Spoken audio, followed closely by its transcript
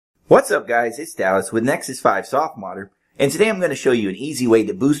What's up guys, it's Dallas with Nexus 5 softModder, and today I'm going to show you an easy way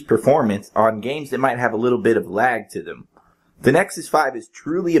to boost performance on games that might have a little bit of lag to them. The Nexus 5 is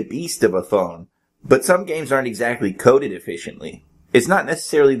truly a beast of a phone, but some games aren't exactly coded efficiently. It's not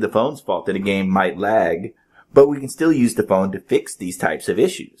necessarily the phone's fault that a game might lag, but we can still use the phone to fix these types of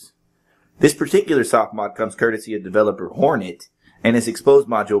issues. This particular softMod comes courtesy of developer Hornet and its Xposed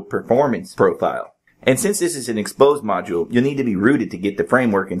module performance profile. And since this is an Xposed module, you'll need to be rooted to get the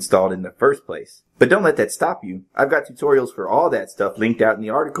framework installed in the first place. But don't let that stop you. I've got tutorials for all that stuff linked out in the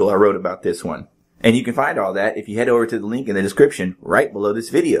article I wrote about this one. And you can find all that if you head over to the link in the description right below this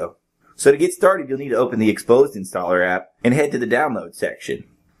video. So to get started, you'll need to open the Xposed installer app and head to the download section.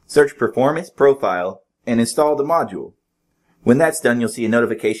 Search Performance Profile and install the module. When that's done, you'll see a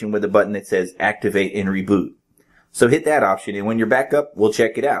notification with a button that says Activate and Reboot. So hit that option, and when you're back up, we'll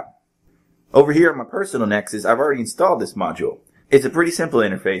check it out. Over here on my personal Nexus, I've already installed this module. It's a pretty simple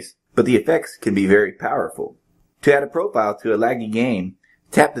interface, but the effects can be very powerful. To add a profile to a laggy game,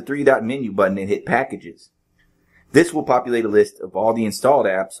 tap the three-dot menu button and hit Packages. This will populate a list of all the installed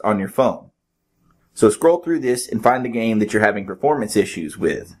apps on your phone. So scroll through this and find the game that you're having performance issues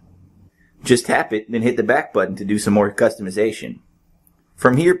with. Just tap it, then hit the back button to do some more customization.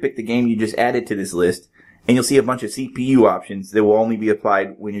 From here, pick the game you just added to this list, and you'll see a bunch of CPU options that will only be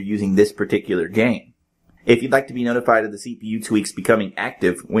applied when you're using this particular game. If you'd like to be notified of the CPU tweaks becoming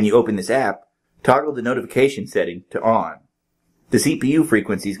active when you open this app, toggle the notification setting to on. The CPU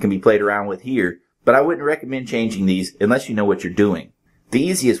frequencies can be played around with here, but I wouldn't recommend changing these unless you know what you're doing. The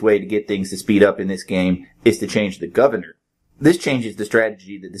easiest way to get things to speed up in this game is to change the governor. This changes the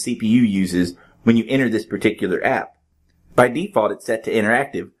strategy that the CPU uses when you enter this particular app. By default, it's set to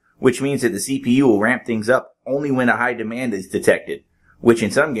interactive, which means that the CPU will ramp things up only when a high demand is detected, which in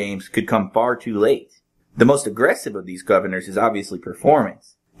some games could come far too late. The most aggressive of these governors is obviously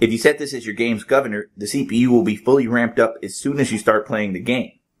performance. If you set this as your game's governor, the CPU will be fully ramped up as soon as you start playing the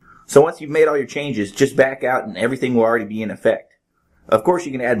game. So once you've made all your changes, just back out and everything will already be in effect. Of course,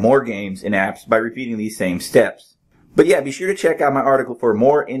 you can add more games and apps by repeating these same steps. But yeah, be sure to check out my article for a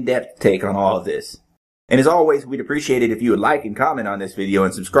more in-depth take on all of this. And as always, we'd appreciate it if you would like and comment on this video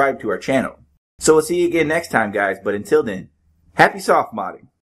and subscribe to our channel. So we'll see you again next time, guys, but until then, happy softmodding!